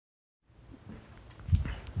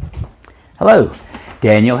Hello,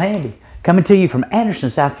 Daniel Hamby, coming to you from Anderson,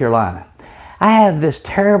 South Carolina. I have this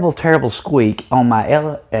terrible squeak on my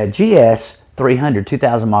GS300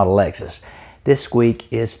 2000 model Lexus. This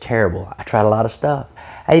squeak is terrible. I tried a lot of stuff.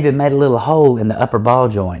 I even made a little hole in the upper ball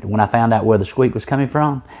joint when I found out where the squeak was coming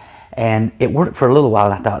from. And it worked for a little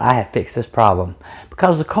while, and I thought I had fixed this problem.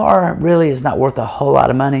 Because the car really is not worth a whole lot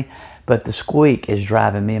of money, but the squeak is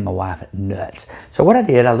driving me and my wife nuts. So what I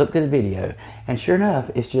did, I looked at a video, and sure enough,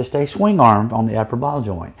 it's just a swing arm on the upper ball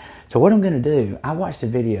joint. So what I'm going to do, I watched a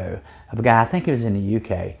video of a guy, I think he was in the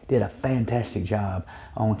UK, did a fantastic job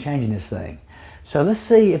on changing this thing. So let's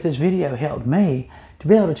see if this video helped me to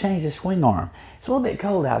be able to change this swing arm. It's a little bit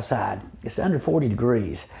cold outside. It's under 40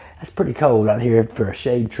 degrees. That's pretty cold out here for a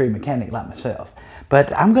shade tree mechanic like myself.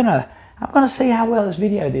 But I'm gonna see how well this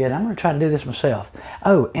video did. I'm gonna try to do this myself.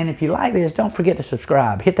 Oh, and if you like this, don't forget to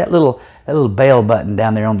subscribe. Hit that little bell button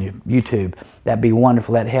down there on your YouTube. That'd be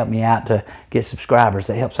wonderful. That'd help me out to get subscribers.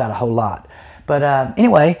 That helps out a whole lot. But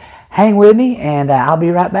anyway, hang with me, and I'll be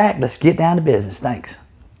right back. Let's get down to business. Thanks.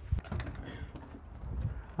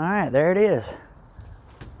 All right, there it is.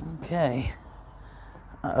 Okay.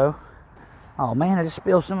 Uh-oh. Oh man, I just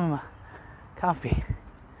spilled some of my coffee.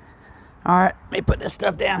 All right, let me put this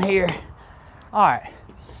stuff down here. All right,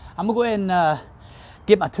 I'm gonna go ahead and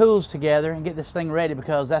get my tools together and get this thing ready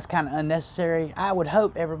because that's kind of unnecessary. I would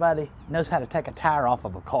hope everybody knows how to take a tire off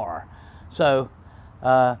of a car. So,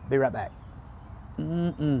 be right back.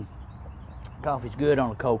 Coffee's good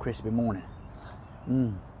on a cold, crispy morning.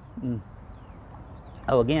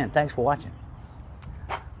 Oh, again, thanks for watching.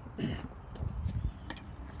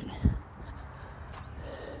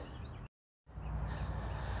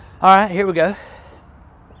 All right, here we go.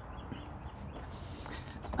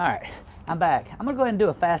 All right, I'm back. I'm gonna go ahead and do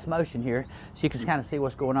a fast motion here so you can kind of see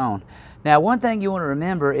what's going on. Now, one thing you want to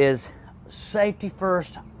remember is safety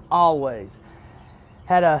first, always.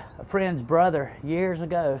 Had a friend's brother years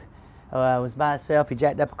ago, was by himself. He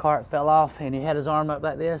jacked up a car, it fell off, and he had his arm up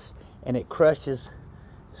like this, and it crushed his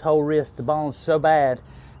whole wrist, the bones so bad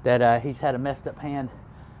that he's had a messed up hand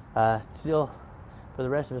still for the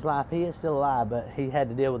rest of his life. He is still alive, but he had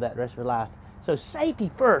to deal with that the rest of his life. So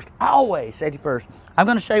safety first, always safety first. I'm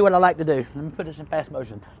going to show you what I like to do. Let me put this in fast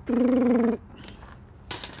motion.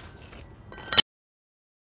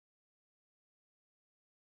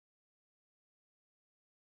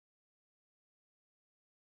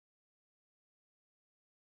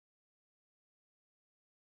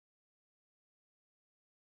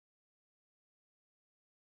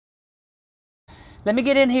 Let me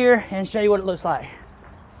get in here and show you what it looks like.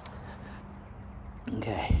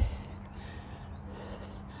 Okay.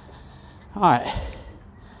 All right.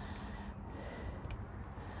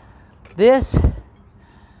 This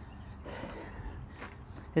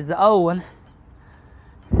is the old one.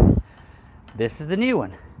 This is the new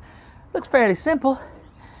one. Looks fairly simple.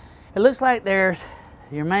 It looks like there's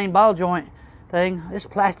your main ball joint thing. This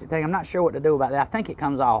plastic thing, I'm not sure what to do about that. I think it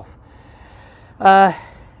comes off.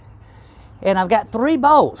 And I've got 3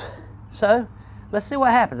 bolts. So let's see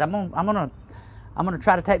what happens. I'm gonna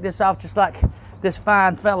try to take this off just like this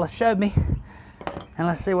fine fella showed me, and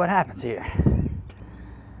let's see what happens here.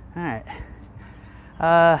 All right.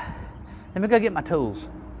 Let me go get my tools.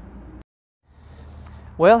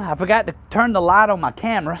 Well, I forgot to turn the light on my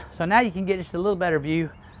camera, so now you can get just a little better view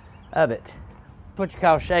of it. What you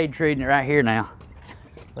call shade treating it right here now.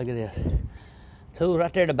 Look at this. Tools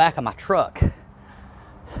right there in the back of my truck.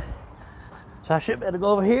 So I should be able to go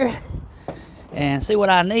over here and see what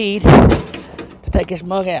I need to take this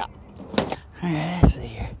mug out. All right, let's see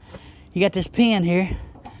here. You got this pin here.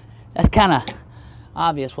 That's kind of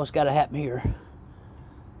obvious what's got to happen here.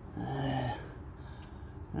 All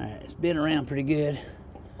right, it's been around pretty good.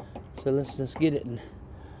 So let's just get it and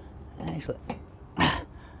actually,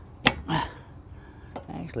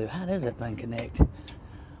 how does that thing connect?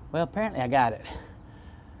 Well, apparently I got it.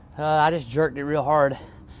 I just jerked it real hard.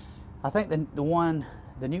 I think the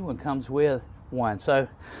new one comes with one, so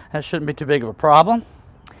that shouldn't be too big of a problem.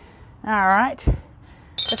 All right,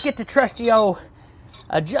 let's get the trusty old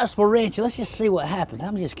adjustable wrench. Let's just see what happens.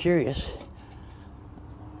 I'm just curious.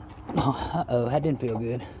 Oh, uh-oh, that didn't feel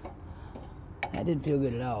good. That didn't feel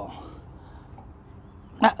good at all.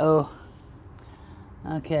 Uh-oh.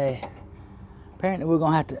 Okay. Apparently we're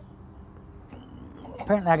gonna have to,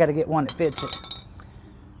 apparently I gotta get one that fits it.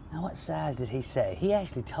 Now, what size did he say? He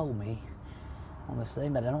actually told me on this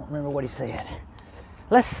thing, but I don't remember what he said.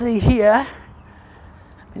 Let's see here.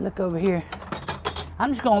 Let me look over here.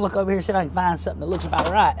 I'm just gonna look over here, see if I can find something that looks about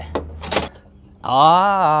right.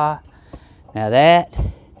 Ah, now that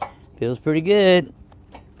feels pretty good.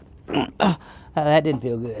 That didn't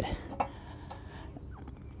feel good.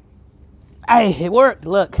 Hey, it worked.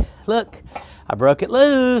 Look, look. I broke it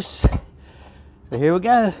loose. So here we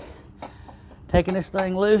go. Taking this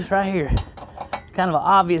thing loose right here. It's kind of an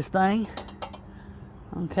obvious thing.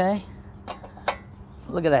 Okay.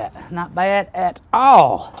 Look at that. Not bad at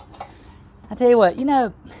all. I tell you what, you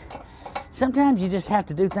know, sometimes you just have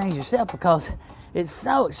to do things yourself because it's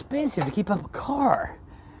so expensive to keep up a car.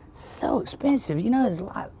 So expensive. You know, there's a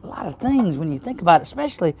lot of things when you think about it,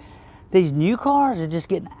 especially these new cars are just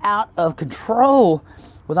getting out of control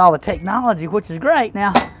with all the technology, which is great.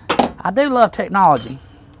 Now, I do love technology,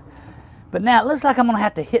 but now it looks like I'm gonna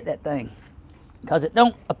have to hit that thing because it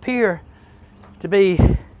don't appear to be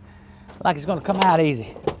like it's gonna come out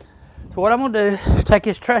easy. So what I'm gonna do is take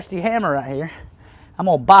this trusty hammer right here. I'm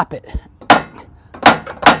gonna bop it.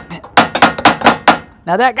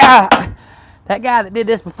 Now that guy that did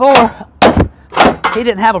this before, he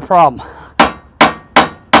didn't have a problem.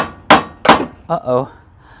 Uh-oh.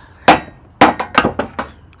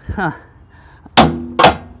 Huh.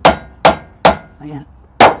 Man.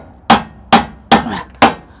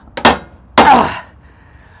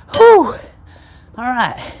 Whew. All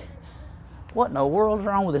right. What in the world's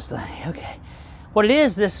wrong with this thing? Okay. What it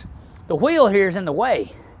is, the wheel here is in the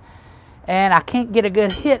way, and I can't get a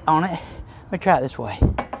good hit on it. Let me try it this way.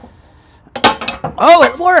 Oh,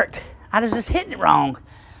 it worked. I was just hitting it wrong.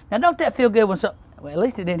 Now, don't that feel good when well, at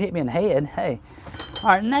least it didn't hit me in the head. Hey. All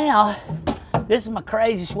right, now, this is my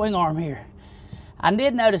crazy swing arm here. I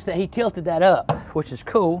did notice that he tilted that up, which is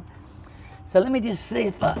cool. So let me just see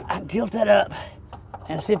if I can tilt that up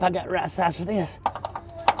and see if I got the right size for this.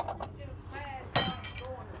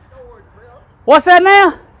 What's that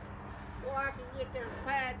now? Well, I can get this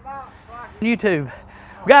pad box. YouTube.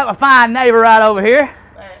 We got my fine neighbor right over here.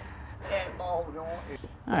 That ball's on it.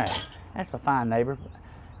 All right, that's my fine neighbor.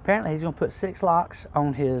 Apparently, he's gonna put 6 locks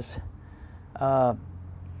on his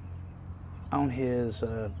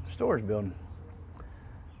storage building.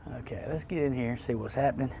 Okay, let's get in here and see what's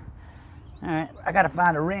happening. All right, I gotta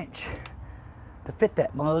find a wrench to fit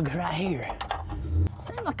that mug right here.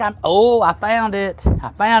 Seems like oh, I found it. I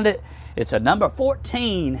found it. It's a number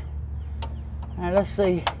 14. All right, let's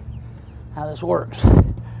see how this works.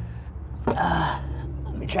 Let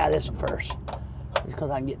me try this one first, just because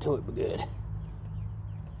I can get to it good.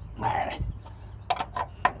 All right.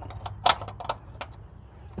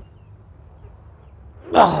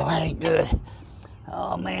 Oh, that ain't good.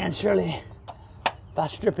 Oh man, surely if I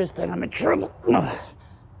strip this thing, I'm in trouble.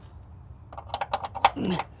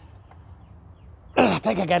 I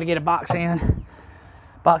think I got to get a box in.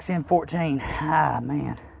 Box in 14. Ah,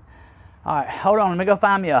 man. All right, hold on. Let me go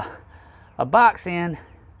find me a box in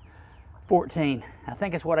 14. I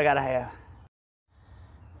think it's what I got to have.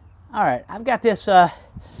 All right, I've got this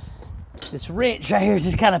this wrench right here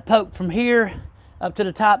just kind of poked from here up to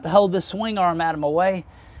the top to hold this swing arm out of my way.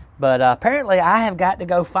 But apparently I have got to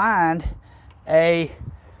go find a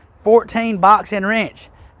 14 box in wrench.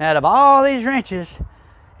 Now, out of all these wrenches,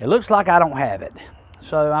 it looks like I don't have it.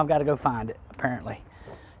 So I've got to go find it, apparently,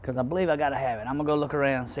 because I believe I got to have it. I'm going to go look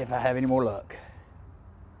around and see if I have any more luck.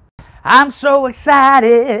 I'm so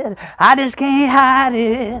excited, I just can't hide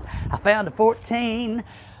it. I found a 14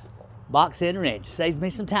 box in wrench. Saves me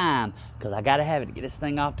some time, because I got to have it to get this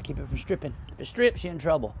thing off to keep it from stripping. If it strips, you're in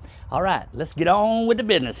trouble. All right, let's get on with the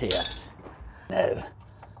business here. No.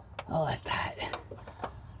 Oh, that's tight.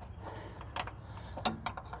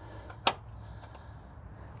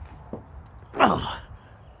 Oh.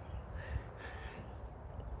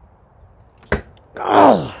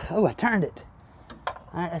 Oh, I turned it.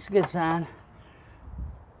 All right, that's a good sign.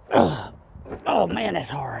 Oh man, that's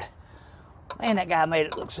hard. Man, that guy made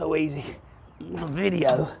it look so easy. The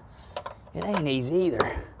video, it ain't easy either.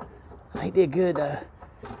 He did good though.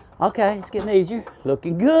 Okay, it's getting easier.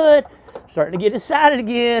 Looking good. Starting to get excited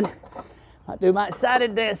again. I'll do my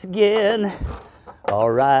excited dance again.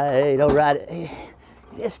 All right, all right.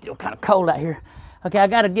 It's still kind of cold out here. Okay, I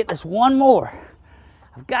got to get this one more.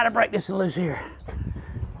 I've got to break this loose here.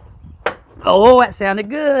 Oh, that sounded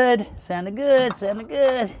good. Sounded good. Sounded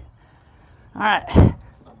good. All right.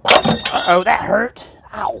 Uh-oh, that hurt.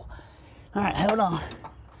 Ow. All right, hold on.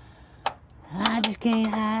 I just can't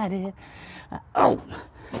hide it. Oh.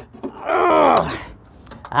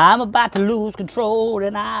 I'm about to lose control,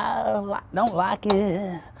 and I don't like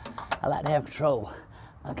it. I like to have control.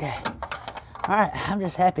 Okay. All right, I'm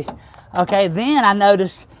just happy. Okay, then I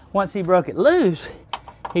noticed once he broke it loose,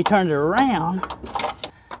 he turned it around,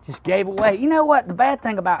 just gave away. You know what? The bad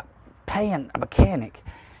thing about paying a mechanic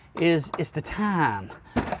is it's the time,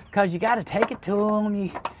 because you got to take it to them,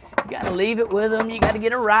 you got to leave it with them, you got to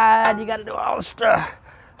get a ride, you got to do all the stuff.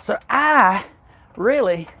 So I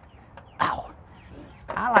Ow.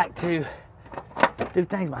 I like to do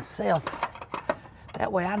things myself.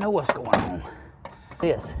 That way I know what's going on.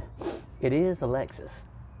 It is a Lexus.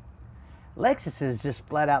 Lexus is just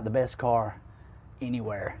flat out the best car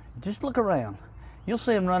anywhere. Just look around. You'll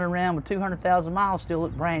see them running around with 200,000 miles still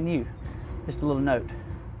look brand new. Just a little note.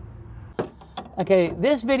 Okay,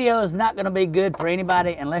 this video is not gonna be good for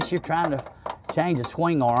anybody unless you're trying to change a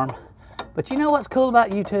swing arm. But you know what's cool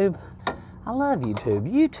about YouTube? I love YouTube.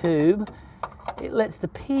 YouTube, it lets the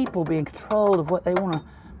people be in control of what they wanna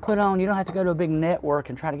put on. You don't have to go to a big network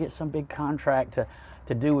and try to get some big contract to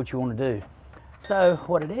do what you wanna do. So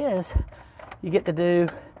what it is, you get to do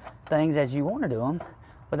things as you wanna do them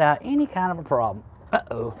without any kind of a problem.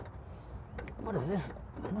 Uh-oh. What is this?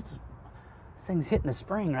 This thing's hitting the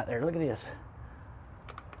spring right there. Look at this.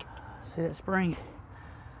 See that spring?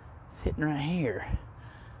 It's hitting right here.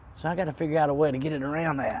 So I got to figure out a way to get it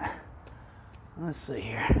around that. Let's see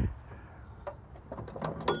here.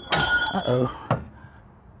 Uh-oh.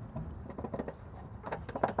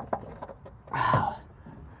 Wow.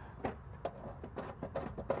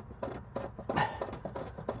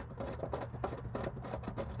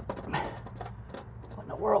 What in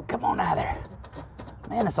the world? Come on out of there.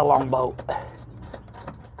 Man, it's a long boat.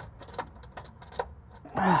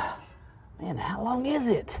 Man, how long is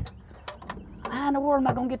it? How in the world am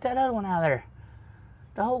I going to get that other one out of there?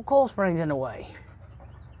 The whole coil spring's in the way.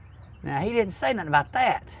 Now, he didn't say nothing about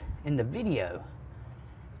that in the video.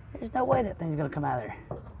 There's no way that thing's going to come out of there.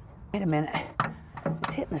 Wait a minute.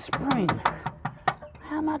 It's hitting the spring.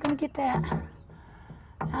 How am I going to get that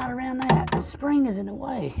out around that? The spring is in the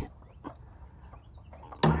way.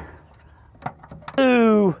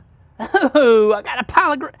 Ooh. Ooh, I got a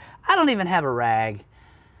pile of I don't even have a rag.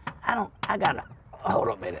 I gotta, hold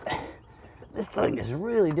on a minute. This thing is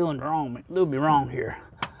really doing me wrong here.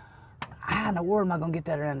 How in the world am I gonna get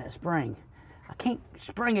that around that spring? I can't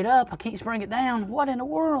spring it up, I can't spring it down. What in the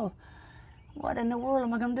world? What in the world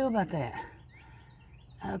am I gonna do about that?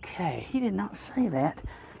 Okay, he did not say that.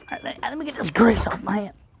 All right, let me get this grease off my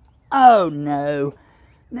hand. Oh no,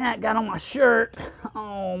 now it got on my shirt.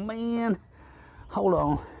 Oh man, hold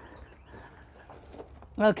on.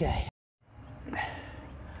 Okay.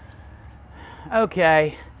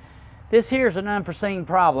 Okay, this here's an unforeseen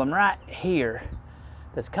problem right here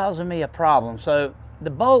that's causing me a problem. So the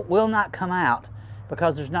bolt will not come out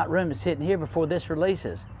because there's not room to sit in here before this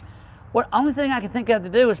releases. What only thing I can think of to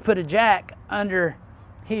do is put a jack under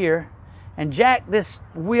here and jack this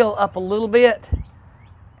wheel up a little bit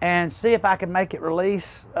and see if I can make it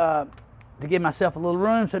release to give myself a little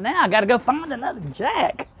room. So now I got to go find another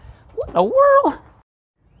jack. What in the world?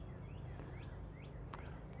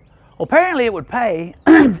 Well, apparently it would pay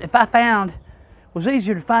if I found it was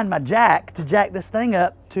easier to find my jack to jack this thing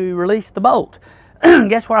up to release the bolt.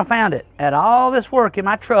 Guess where I found it? At all this work in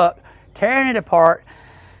my truck, tearing it apart.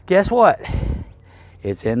 Guess what?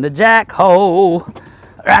 It's in the jack hole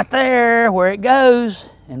right there where it goes.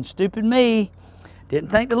 And stupid me didn't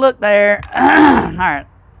think to look there. All right,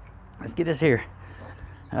 let's get this here.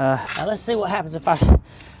 Now let's see what happens if I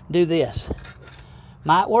do this.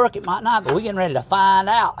 Might work, it might not, but we're getting ready to find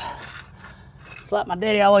out. It's like my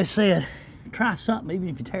daddy always said, try something even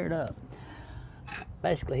if you tear it up.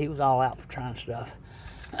 Basically, he was all out for trying stuff.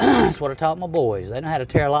 That's what I taught my boys. They know how to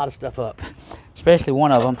tear a lot of stuff up, especially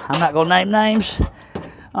one of them. I'm not going to name names.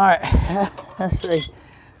 All right, let's see.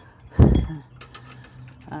 All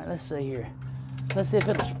right, let's see here. Let's see if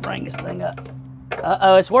it'll spring this thing up.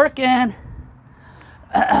 Uh-oh, it's working.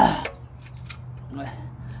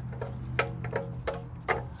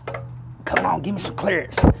 Come on, give me some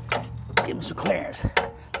clearance. Give me some clearance.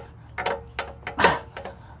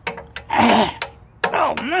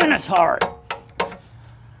 Oh man, that's hard.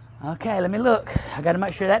 Okay, let me look. I gotta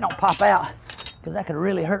make sure that don't pop out because that could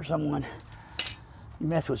really hurt someone. You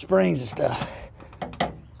mess with springs and stuff.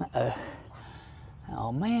 Uh-oh.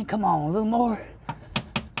 Oh man, come on, a little more.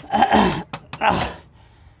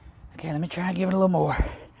 Okay, let me try and give it a little more.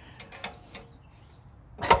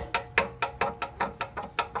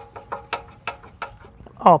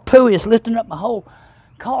 Oh, pooey, it's lifting up my whole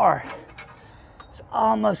car. It's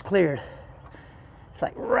almost cleared. It's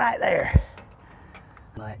like right there.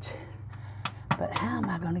 Much. But how am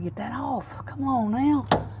I going to get that off? Come on now.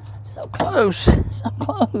 So close. So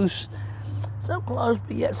close. So close,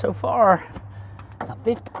 but yet so far. It's a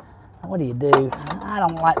 50. What do you do? I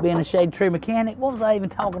don't like being a shade tree mechanic. What was I even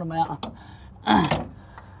talking about?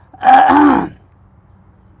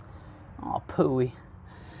 Oh, pooey.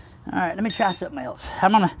 All right, let me try something else.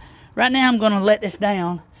 Right now I'm gonna let this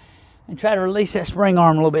down and try to release that spring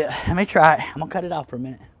arm a little bit. Let me try it. I'm gonna cut it off for a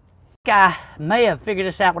minute. I may have figured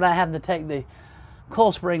this out without having to take the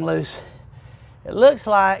coil spring loose. It looks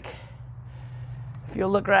like, if you'll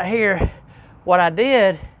look right here, what I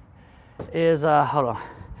did is, hold on.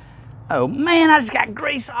 Oh man, I just got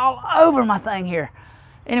grease all over my thing here.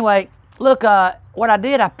 Anyway, look, what I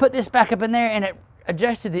did, I put this back up in there and it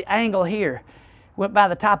adjusted the angle here. Went by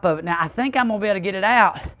the top of it. Now, I think I'm gonna be able to get it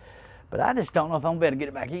out, but I just don't know if I'm gonna be able to get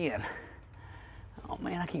it back in. Oh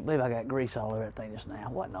man, I can't believe I got grease all over that thing just now.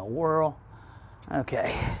 What in the world?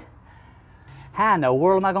 Okay. How in the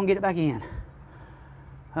world am I gonna get it back in?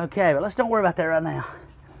 Okay, but let's don't worry about that right now.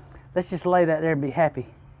 Let's just lay that there and be happy.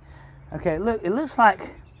 Okay, look, it looks like,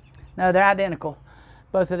 no, they're identical.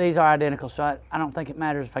 Both of these are identical, so I don't think it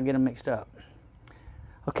matters if I get them mixed up.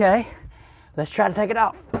 Okay, let's try to take it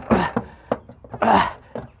off.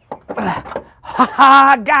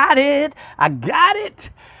 I got it. I got it.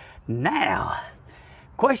 Now,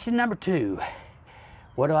 question number 2.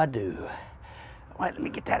 What do I do? Wait, let me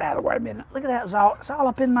get that out of the way a minute. Look at that. It's all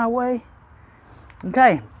up in my way.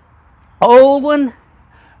 Okay. Old one,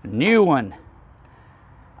 new one.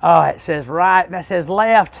 Oh, it says right. That says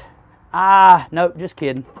left. Nope, just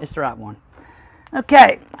kidding. It's the right one.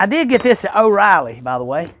 Okay. I did get this at O'Reilly, by the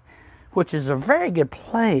way, which is a very good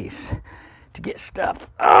place to get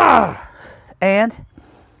stuff. And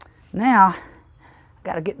now I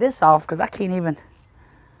got to get this off because I can't even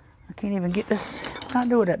get this. What do I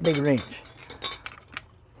do with that big wrench?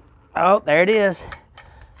 Oh, there it is.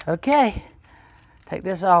 Okay, take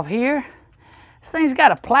this off here. This thing's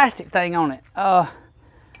got a plastic thing on it. I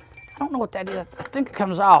don't know what that is. I think it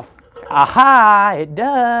comes off. Aha, it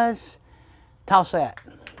does. Toss that.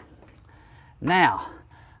 Now,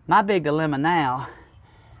 my big dilemma now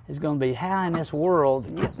is going to be how in this world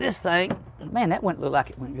to get this thing. Man, that wouldn't look like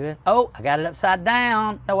it went good. Oh, I got it upside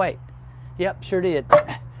down. No, wait. Yep, sure did.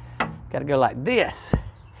 Got to go like this.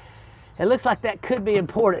 It looks like that could be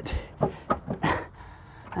important.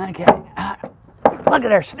 Okay. Look at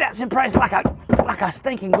there. Snaps in place like a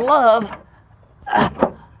stinking glove.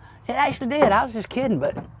 It actually did. I was just kidding,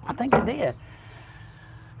 but I think it did.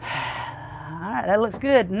 All right, that looks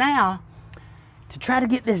good. Now, to try to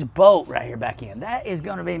get this bolt right here back in, that is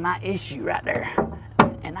going to be my issue right there.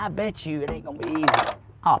 And I bet you it ain't going to be easy.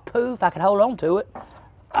 Oh, poof, I can hold on to it.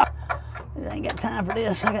 I ain't got time for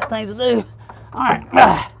this. I got things to do. All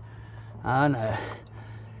right. Oh, no.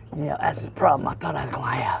 Yeah, that's the problem I thought I was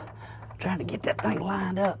going to have. I'm trying to get that thing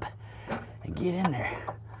lined up and get in there.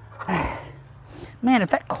 Man,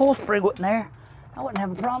 if that coil spring wasn't there, I wouldn't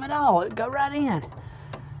have a problem at all. It'd go right in.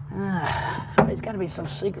 There's got to be some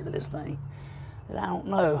secret to this thing that I don't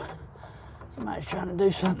know. Somebody's trying to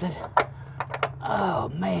do something. Oh,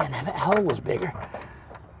 man, if that hole was bigger.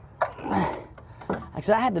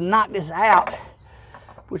 Actually, I had to knock this out,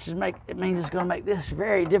 which is it means it's going to make this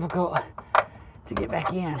very difficult to get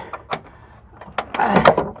back in.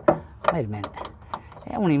 Wait a minute.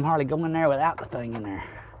 I won't even hardly go in there without the thing in there.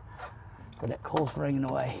 With that coil spring in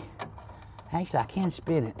the way. Actually, I can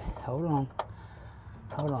spin it. Hold on.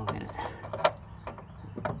 Hold on a minute.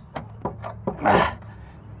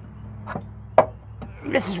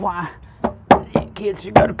 This is why kids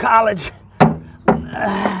should go to college.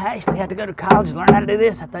 Actually have to go to college to learn how to do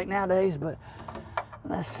this, I think, nowadays, but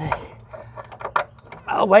let's see.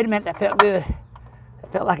 Oh, wait a minute, that felt good.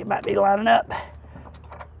 It felt like it might be lining up.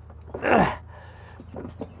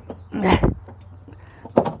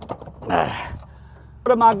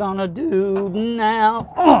 What am I gonna do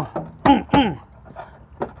now?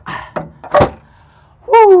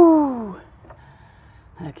 Woo!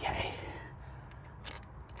 Okay.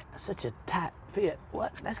 Such a tight fit.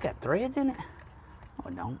 What? That's got threads in it? Oh,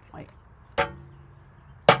 it don't. Wait.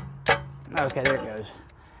 Okay, there it goes.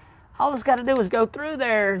 All it's got to do is go through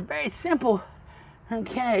there. Very simple.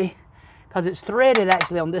 Okay. Because it's threaded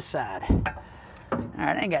actually on this side. All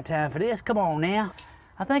right, I ain't got time for this. Come on now.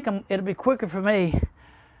 I think it'll be quicker for me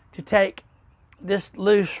to take this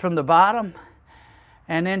loose from the bottom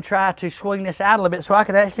and then try to swing this out a little bit so I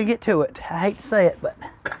can actually get to it. I hate to say it, but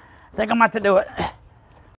I think I'm about to do it.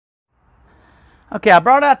 Okay, I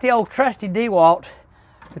brought out the old trusty DeWalt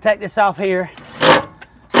to take this off here.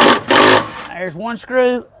 There's one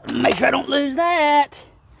screw. Make sure I don't lose that.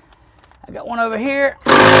 I got one over here.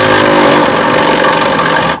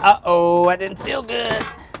 Uh-oh, that didn't feel good.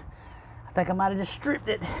 I think I might have just stripped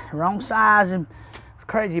it. Wrong size and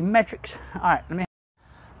crazy metrics. All right, let me.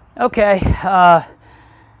 Okay, I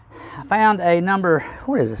found a number.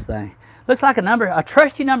 What is this thing? Looks like a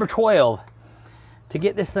trusty number 12 to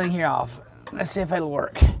get this thing here off. Let's see if it'll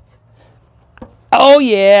work. Oh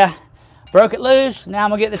yeah, broke it loose. Now I'm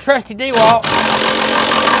gonna get the trusty DeWalt.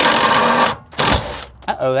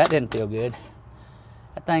 Uh-oh, that didn't feel good.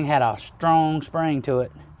 That thing had a strong spring to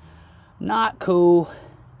it. Not cool.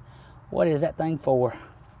 What is that thing for?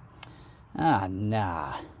 Ah,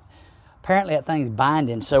 nah. Apparently that thing's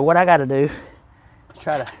binding, so what I gotta do is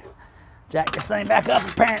try to jack this thing back up,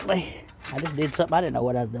 apparently. I just did something, I didn't know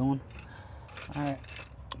what I was doing. All right,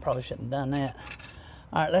 probably shouldn't have done that.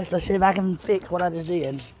 All right, let's see if I can fix what I just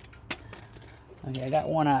did. Okay, I got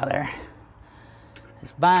one out of there.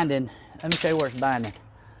 It's binding. Let me show you where it's binding.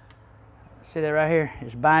 See that right here?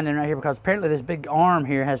 It's binding right here because apparently this big arm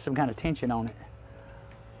here has some kind of tension on it.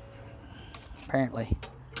 Apparently.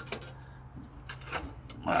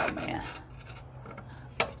 Oh man.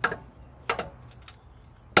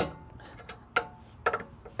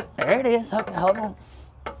 There it is. Okay, hold on.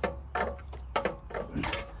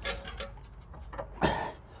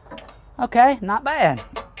 Okay, not bad.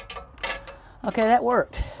 Okay, that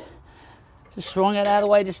worked. Just swung it out of the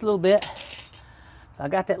way just a little bit. I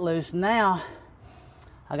got that loose. Now,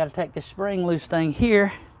 I got to take this spring loose thing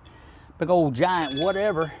here. Big old giant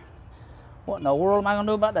whatever. What in the world am I going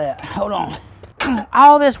to do about that? Hold on.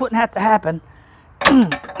 All this wouldn't have to happen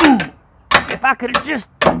if I could have just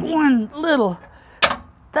one little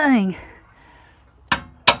thing.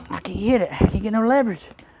 I can't hit it. I can't get no leverage.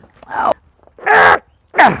 Oh.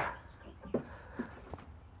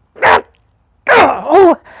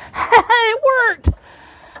 Oh, it worked.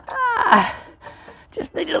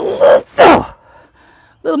 Just needed a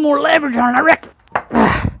little more leverage on it, I reckon.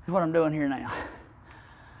 What I'm doing here now.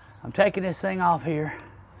 I'm taking this thing off here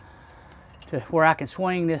to where I can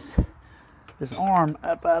swing this arm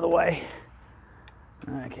up out of the way.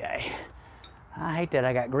 Okay. I hate that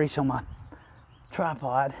I got grease on my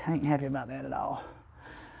tripod. I ain't happy about that at all.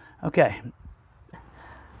 Okay.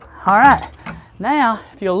 All right. Now,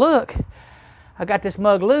 if you'll look, I got this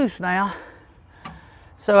mug loose now.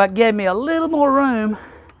 So it gave me a little more room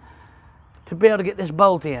to be able to get this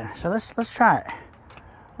bolt in. So let's try it.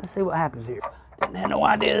 Let's see what happens here. Didn't have no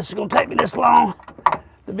idea this was gonna take me this long.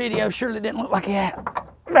 The video surely didn't look like it had.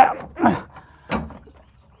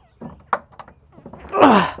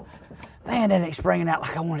 Man, that ain't springing out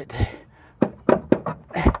like I want it to.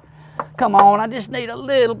 Come on, I just need a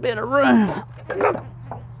little bit of room.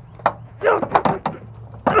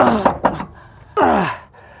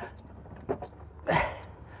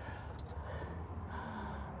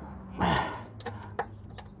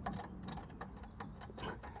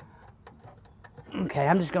 Okay,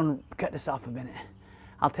 I'm just going to cut this off a minute.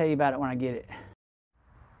 I'll tell you about it when I get it.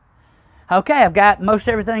 Okay, I've got most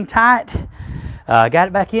everything tight. Got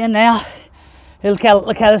it back in now. Look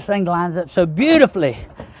how this thing lines up so beautifully.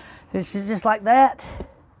 This is just like that.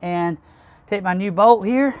 And take my new bolt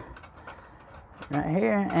here, right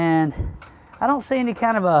here, and I don't see any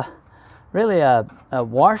kind of a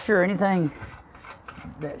washer or anything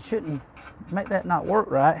that shouldn't make that not work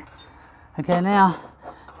right. Okay, now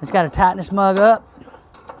just got to tighten this mug up,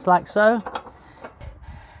 just like so.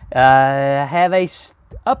 I have a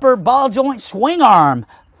upper ball joint swing arm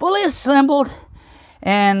fully assembled,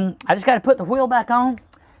 and I just got to put the wheel back on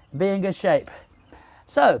and be in good shape.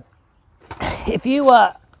 So if you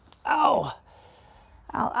I'll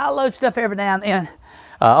load stuff every now and then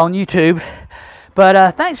on YouTube,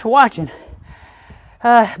 but thanks for watching.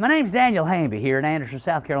 My name's Daniel Hamby here in Anderson,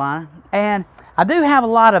 South Carolina, and I do have a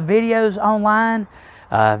lot of videos online,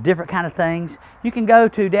 different kind of things. You can go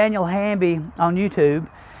to Daniel Hamby on YouTube,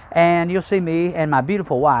 and you'll see me and my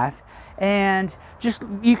beautiful wife. And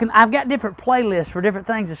I've got different playlists for different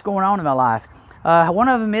things that's going on in my life. One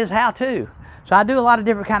of them is how-to. So I do a lot of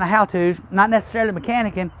different kind of how-tos, not necessarily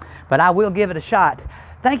mechanicking, but I will give it a shot.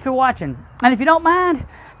 Thank you for watching. And if you don't mind,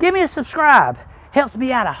 give me a subscribe. Helps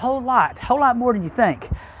me out a whole lot more than you think.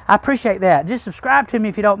 I appreciate that. Just subscribe to me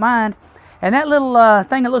if you don't mind. And that little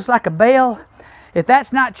thing that looks like a bell, if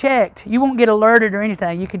that's not checked, you won't get alerted or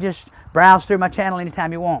anything. You can just browse through my channel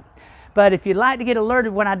anytime you want. But if you'd like to get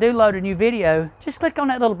alerted when I do load a new video, just click on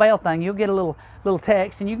that little bell thing. You'll get a little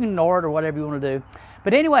text, and you can ignore it or whatever you want to do.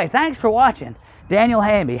 But anyway, thanks for watching. Daniel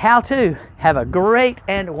Hamby, how to. Have a great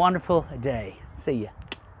and wonderful day. See ya.